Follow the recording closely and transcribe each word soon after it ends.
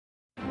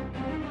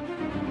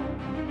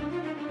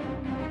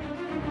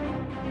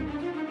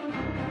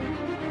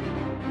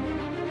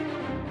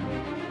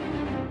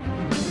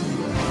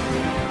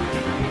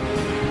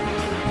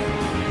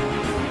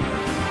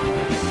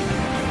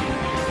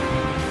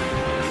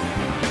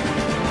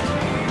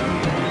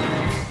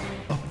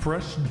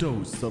fresh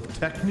dose of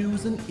tech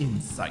news and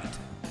insight.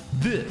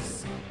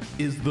 This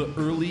is the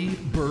Early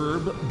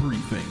Burb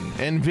Briefing.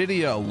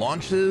 NVIDIA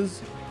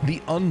launches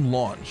the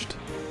unlaunched.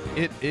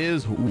 It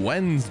is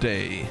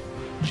Wednesday,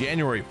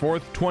 January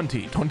 4th,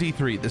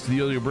 2023. This is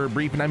the Early Burb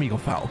Briefing. I'm Eagle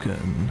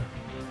Falcon.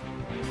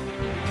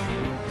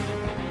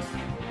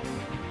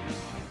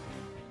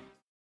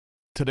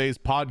 Today's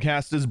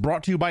podcast is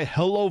brought to you by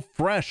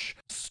HelloFresh.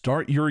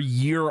 Start your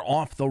year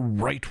off the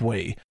right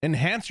way.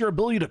 Enhance your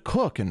ability to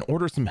cook and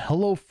order some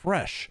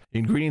HelloFresh.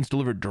 Ingredients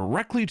delivered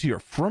directly to your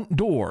front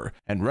door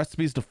and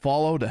recipes to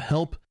follow to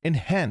help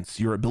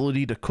enhance your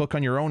ability to cook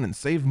on your own and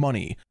save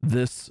money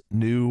this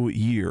new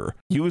year.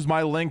 Use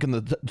my link in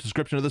the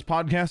description of this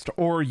podcast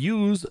or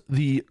use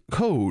the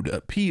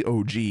code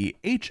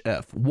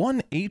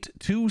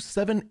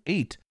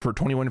POGHF18278 for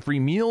 21 free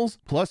meals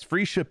plus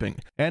free shipping.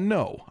 And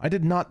no, I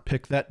did not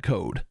pick that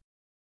code.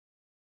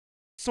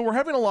 So we're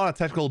having a lot of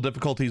technical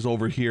difficulties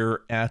over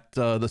here at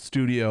the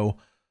studio.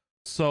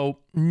 So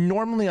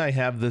normally I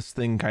have this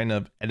thing kind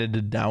of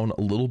edited down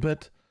a little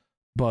bit,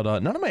 but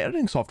none of my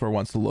editing software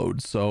wants to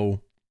load. So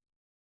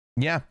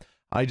yeah,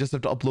 I just have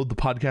to upload the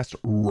podcast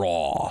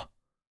raw.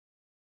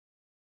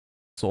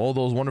 So all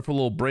those wonderful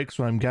little breaks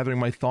when I'm gathering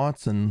my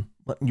thoughts and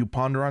letting you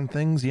ponder on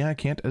things, yeah, I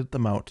can't edit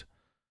them out,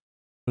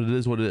 but it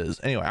is what it is.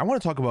 Anyway, I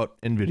want to talk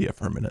about NVIDIA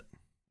for a minute.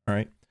 All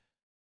right.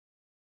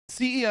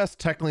 CES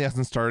technically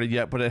hasn't started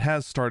yet, but it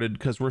has started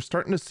because we're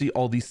starting to see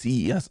all these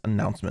CES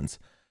announcements.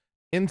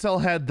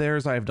 Intel had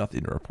theirs. I have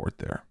nothing to report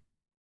there.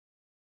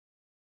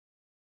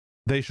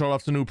 They showed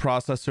off some new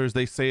processors.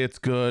 They say it's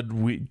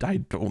good. I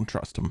don't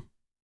trust them.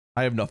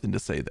 I have nothing to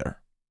say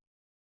there.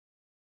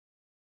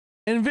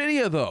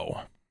 NVIDIA,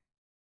 though.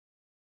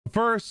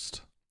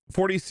 First,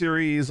 40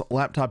 series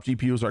laptop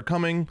GPUs are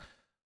coming.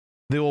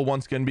 They will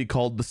once again be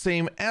called the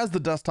same as the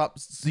desktop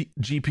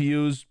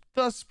GPUs,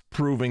 thus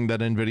proving that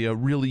NVIDIA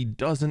really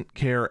doesn't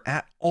care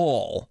at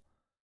all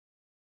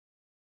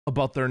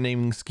about their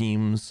naming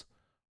schemes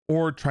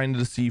or trying to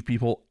deceive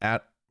people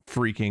at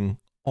freaking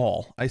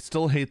all. I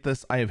still hate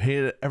this. I have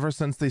hated it ever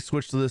since they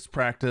switched to this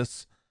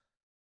practice.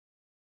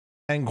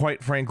 And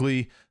quite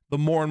frankly, the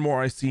more and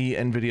more I see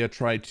NVIDIA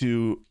try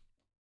to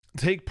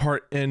take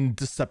part in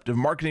deceptive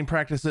marketing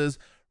practices,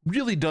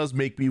 really does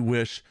make me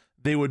wish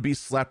they would be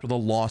slapped with a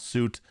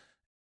lawsuit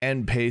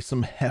and pay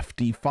some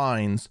hefty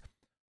fines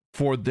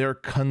for their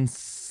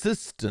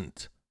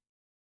consistent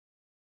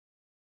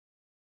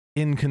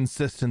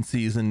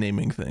inconsistencies in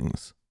naming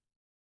things.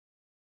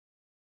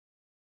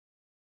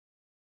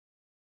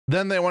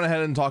 Then they went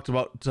ahead and talked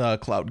about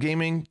cloud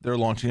gaming. They're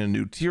launching a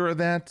new tier of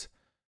that,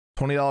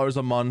 $20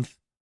 a month.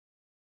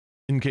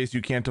 In case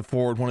you can't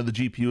afford one of the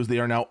GPUs they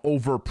are now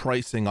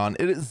overpricing on.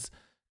 It's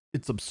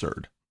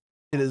absurd.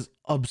 It is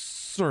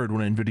absurd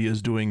what NVIDIA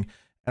is doing,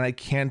 and I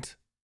can't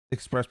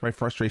express my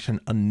frustration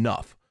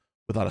enough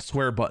without a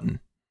swear button.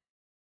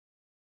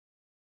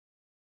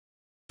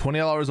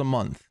 $20 a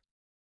month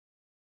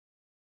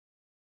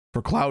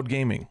for cloud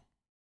gaming.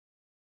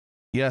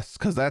 Yes,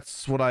 because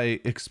that's what I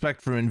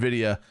expect from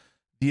NVIDIA.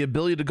 The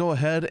ability to go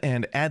ahead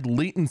and add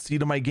latency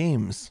to my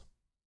games.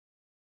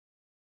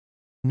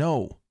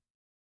 No.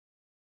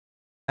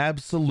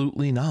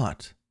 Absolutely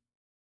not.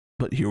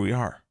 But here we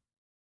are,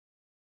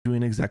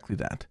 doing exactly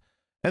that.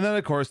 And then,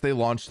 of course, they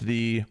launched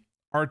the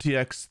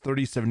RTX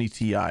 3070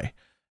 Ti.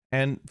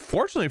 And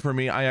fortunately for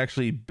me, I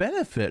actually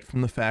benefit from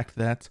the fact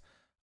that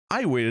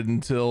I waited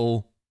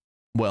until,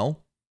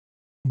 well,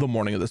 the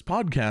morning of this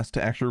podcast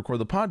to actually record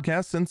the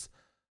podcast, since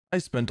I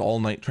spent all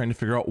night trying to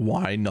figure out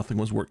why nothing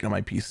was working on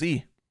my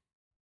PC.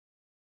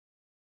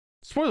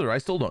 Spoiler, I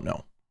still don't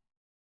know.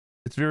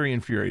 It's very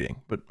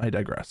infuriating, but I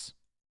digress.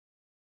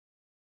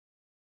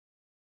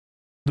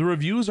 The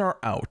reviews are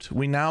out.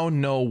 We now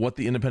know what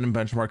the independent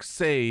benchmarks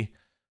say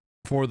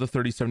for the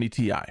 3070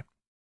 Ti.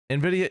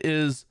 NVIDIA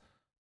is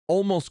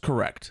almost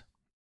correct.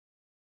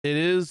 It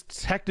is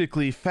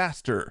technically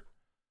faster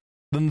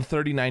than the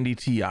 3090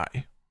 Ti.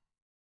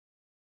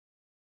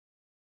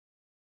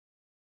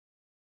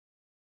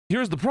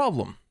 Here's the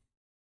problem.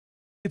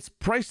 It's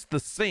priced the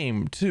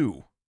same too.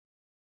 In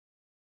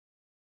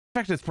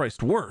fact, it's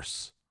priced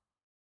worse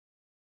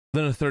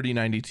than a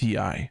 3090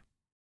 Ti.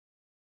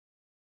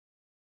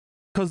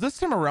 Because this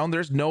time around,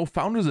 there's no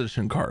Founders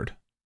Edition card.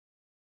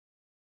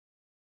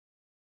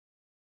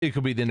 It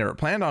could be they never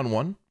planned on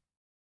one.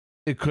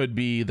 It could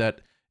be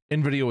that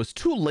NVIDIA was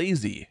too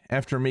lazy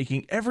after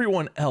making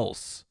everyone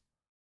else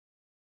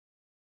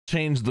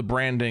change the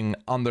branding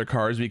on their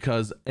cards,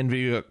 because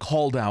NVIDIA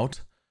called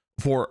out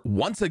for,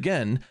 once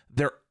again,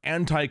 their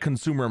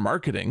anti-consumer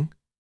marketing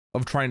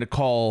of trying to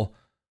call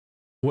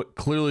what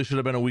clearly should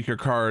have been a weaker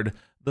card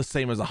the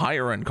same as a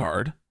higher end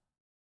card.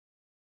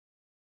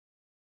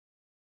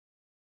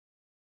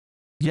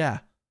 Yeah,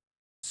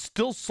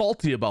 still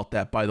salty about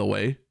that, by the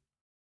way.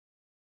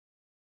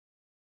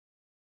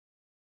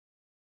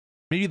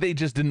 Maybe they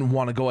just didn't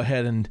want to go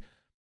ahead and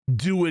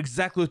do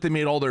exactly what they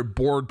made all their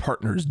board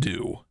partners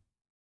do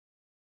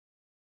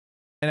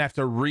and have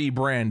to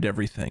rebrand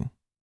everything.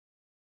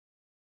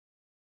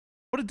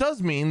 But it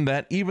does mean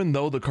that even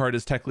though the card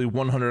is technically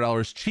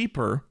 $100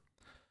 cheaper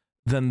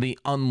than the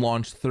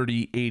unlaunched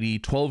 3080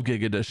 12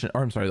 gig edition,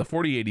 or I'm sorry, the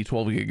 4080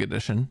 12 gig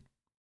edition,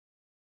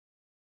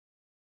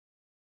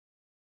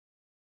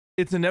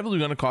 it's inevitably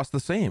going to cost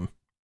the same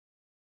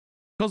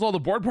because all the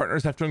board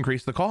partners have to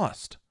increase the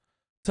cost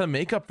to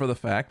make up for the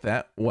fact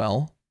that,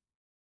 well,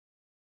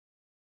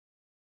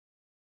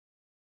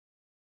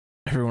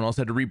 everyone else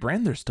had to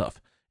rebrand their stuff.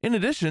 In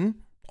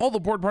addition, all the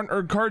board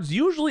partner cards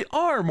usually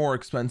are more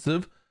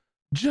expensive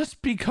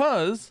just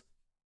because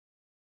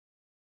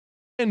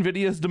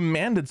NVIDIA has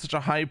demanded such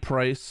a high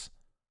price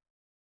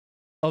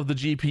of the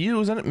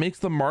GPUs, and it makes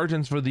the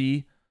margins for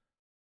the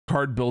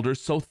card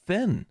builders so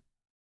thin.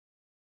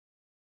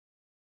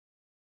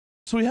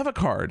 So we have a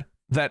card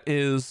that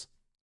is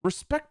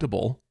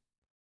respectable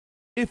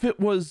if it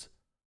was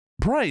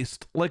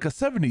priced like a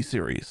 70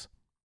 series.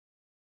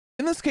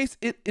 In this case,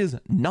 it is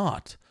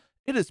not.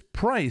 It is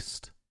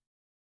priced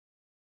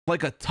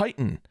like a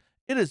Titan.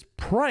 It is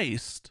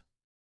priced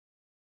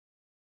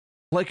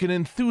like an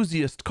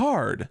enthusiast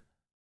card.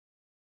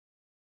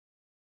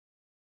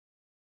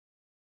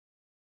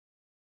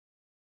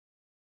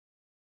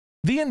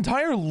 The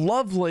entire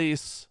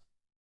Lovelace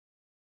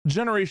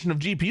generation of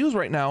GPUs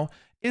right now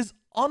is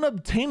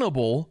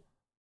unobtainable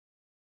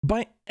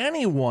by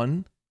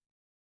anyone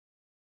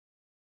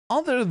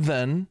other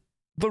than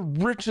the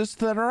richest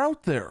that are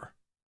out there.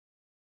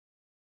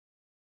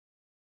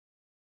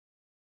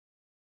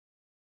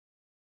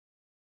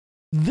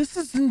 This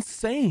is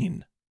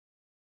insane.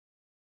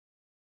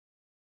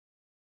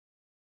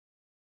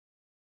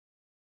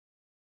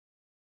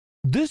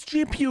 This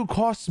GPU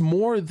costs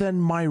more than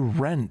my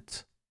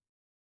rent.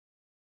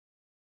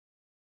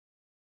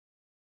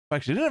 If I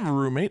actually didn't have a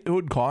roommate, it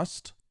would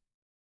cost,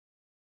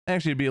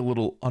 actually it'd be a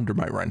little under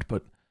my rent,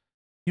 but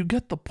you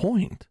get the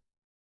point.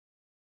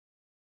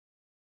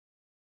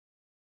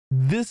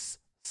 This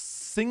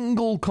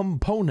single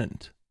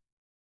component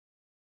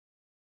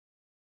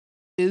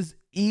is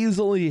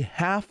easily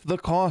half the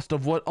cost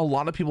of what a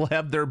lot of people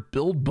have their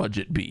build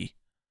budget be.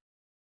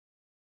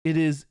 It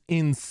is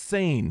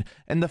insane.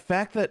 And the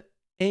fact that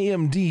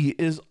AMD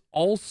is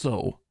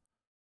also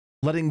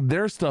letting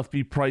their stuff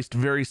be priced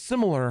very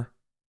similar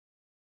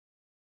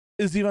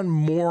is even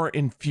more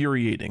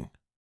infuriating.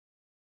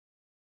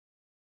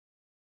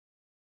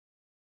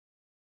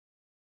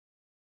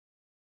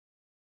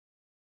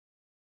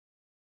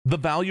 The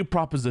value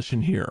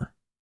proposition here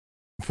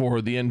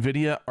for the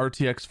NVIDIA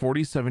RTX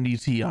 4070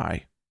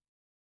 Ti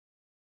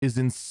is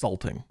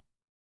insulting.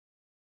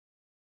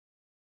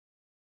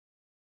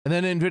 And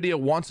then NVIDIA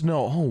wants to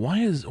know, oh,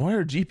 why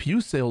are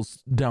GPU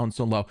sales down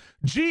so low?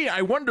 Gee,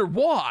 I wonder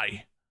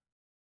why.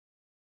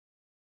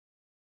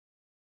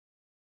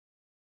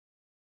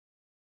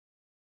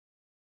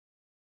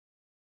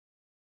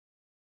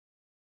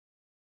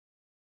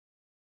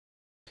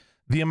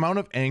 The amount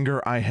of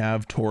anger I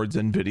have towards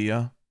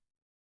NVIDIA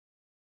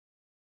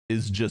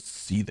is just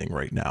seething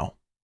right now.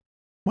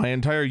 My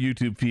entire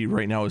YouTube feed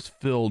right now is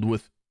filled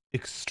with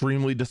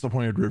extremely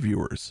disappointed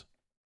reviewers.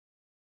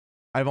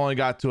 I've only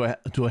got to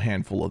a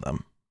handful of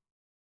them.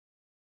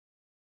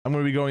 I'm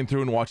going to be going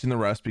through and watching the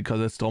rest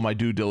because it's still my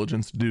due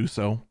diligence to do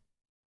so.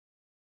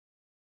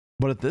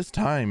 But at this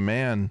time,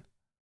 man,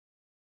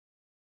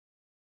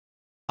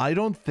 I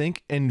don't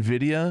think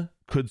NVIDIA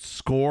could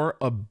score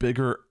a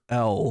bigger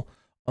L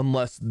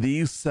unless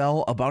these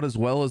sell about as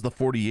well as the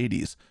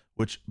 4080s,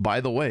 which, by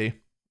the way,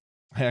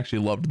 I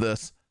actually loved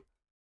this.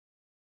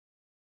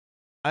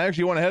 I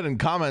actually went ahead and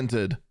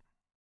commented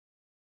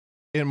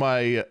in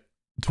my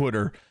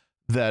Twitter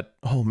that,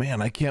 oh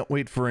man, I can't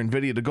wait for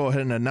NVIDIA to go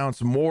ahead and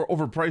announce more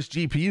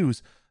overpriced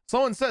GPUs.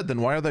 Someone said,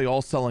 then why are they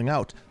all selling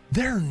out?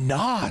 They're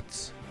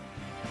not.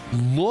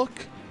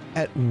 Look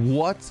at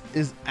what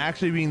is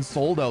actually being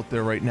sold out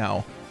there right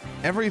now.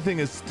 Everything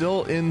is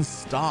still in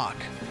stock.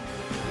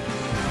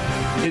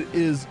 It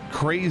is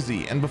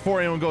crazy. And before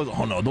anyone goes,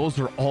 oh no, those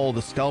are all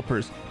the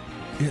scalpers.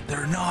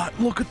 They're not.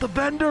 Look at the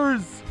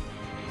vendors.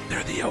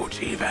 They're the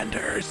OG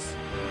vendors.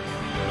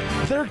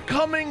 They're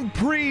coming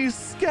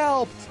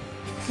pre-scalped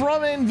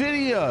from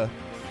NVIDIA.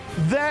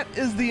 That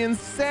is the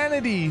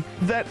insanity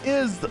that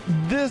is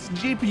this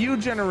GPU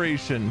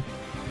generation.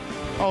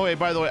 Oh, wait,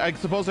 by the way, I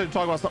suppose I should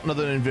talk about something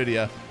other than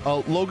NVIDIA.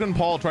 Logan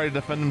Paul tried to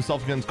defend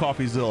himself against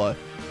CoffeeZilla.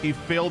 He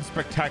failed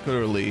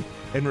spectacularly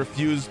and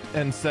refused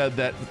and said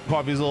that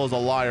CoffeeZilla is a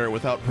liar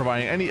without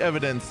providing any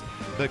evidence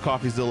that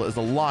CoffeeZilla is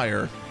a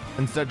liar.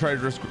 Instead, tried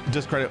to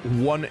discredit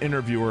one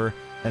interviewer,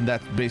 and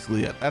that's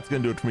basically it. That's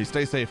going to do it for me.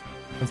 Stay safe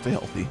and stay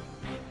healthy.